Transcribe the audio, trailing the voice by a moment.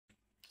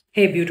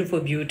Hey,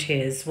 beautiful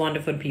beauties,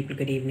 wonderful people,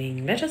 good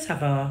evening. Let us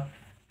have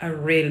a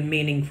real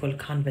meaningful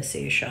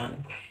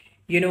conversation.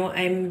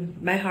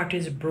 My heart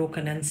is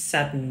broken and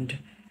saddened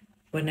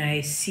when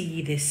I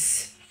see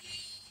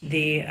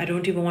I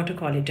don't even want to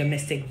call it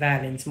domestic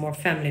violence, more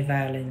family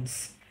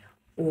violence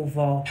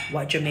over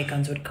what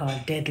Jamaicans would call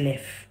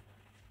deadlift.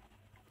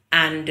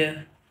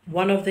 And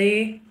one of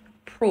the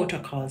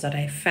protocols that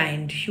I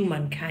find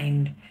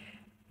humankind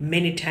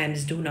many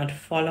times do not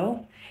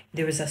follow.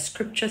 There is a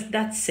scripture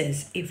that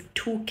says, if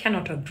two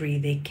cannot agree,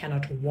 they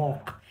cannot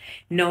walk.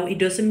 Now, it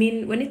doesn't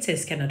mean, when it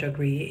says cannot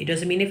agree, it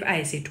doesn't mean if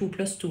I say 2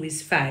 plus 2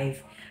 is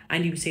 5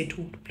 and you say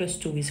 2 plus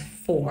 2 is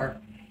 4,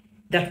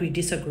 that we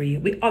disagree.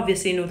 We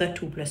obviously know that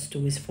 2 plus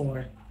 2 is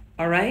 4.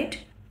 All right?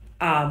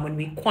 When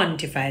we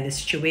quantify the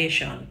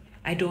situation,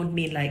 I don't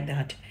mean like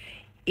that.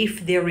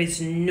 If there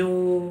is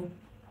no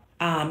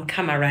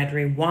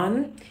camaraderie,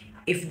 one,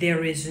 if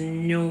there is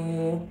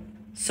no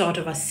sort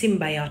of a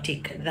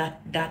symbiotic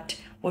that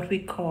what we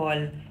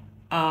call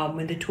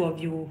when the two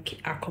of you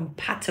are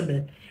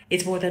compatible,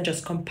 it's more than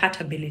just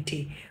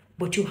compatibility,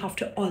 but you have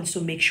to also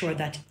make sure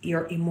that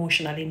your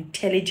emotional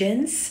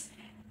intelligence,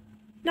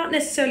 not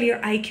necessarily your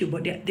IQ,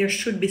 but there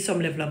should be some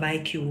level of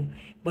IQ,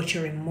 but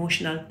your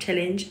emotional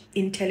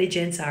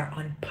intelligence are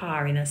on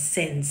par in a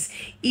sense.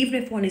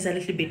 Even if one is a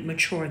little bit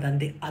mature than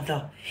the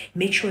other,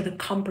 make sure the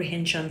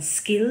comprehension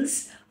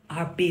skills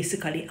are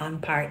basically on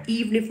par,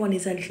 even if one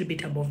is a little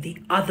bit above the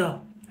other.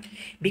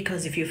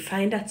 Because if you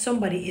find that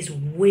somebody is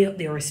way up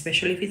there,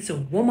 especially if it's a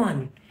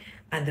woman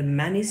and the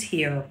man is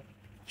here,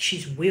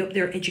 she's way up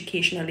there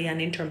educationally and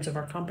in terms of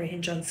her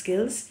comprehension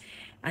skills,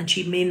 and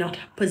she may not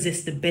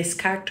possess the best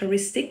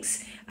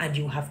characteristics, and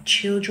you have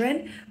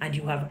children and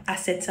you have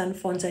assets and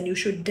funds and you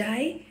should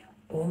die,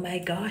 oh my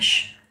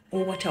gosh,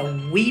 oh what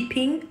a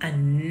weeping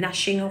and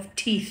gnashing of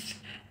teeth.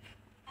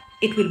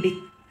 It will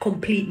be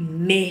complete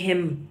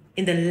mayhem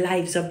in the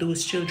lives of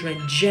those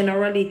children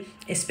generally,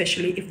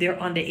 especially if they're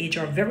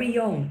underage or very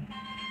young,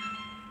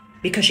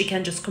 because she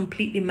can just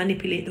completely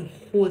manipulate the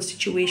whole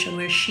situation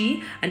where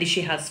and if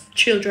she has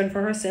children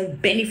for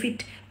herself,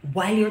 benefit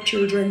while your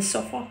children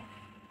suffer.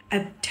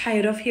 I'm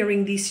tired of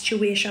hearing these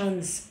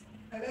situations.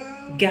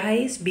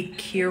 Guys, be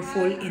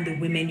careful in the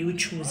women you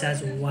choose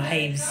as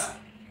wives.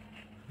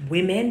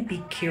 Women,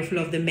 be careful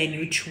of the men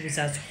you choose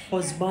as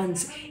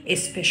husbands,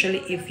 especially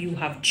if you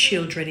have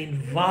children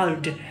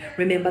involved.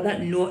 Remember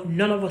that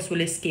none of us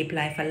will escape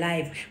life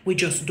alive. We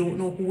just don't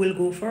know who will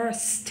go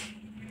first.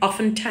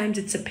 Oftentimes,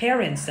 it's the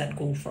parents that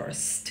go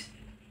first.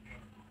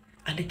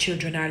 And the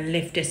children are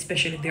left,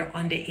 especially if they're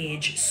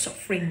underage,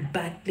 suffering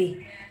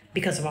badly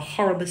because of a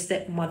horrible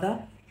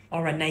stepmother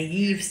or a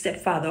naive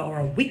stepfather or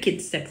a wicked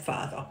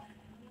stepfather.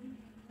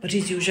 But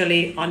it's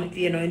usually on,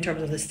 in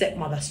terms of the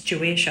stepmother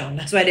situation.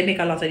 That's why they make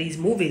a lot of these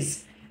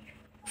movies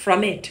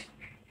from it.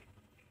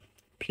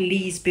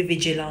 Please be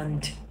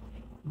vigilant,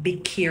 be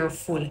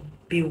careful,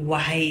 be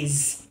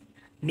wise.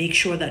 Make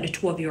sure that the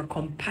two of you are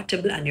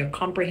compatible and your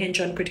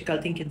comprehension,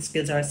 critical thinking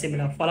skills are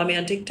similar. Follow me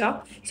on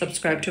TikTok,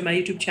 subscribe to my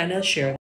YouTube channel, share.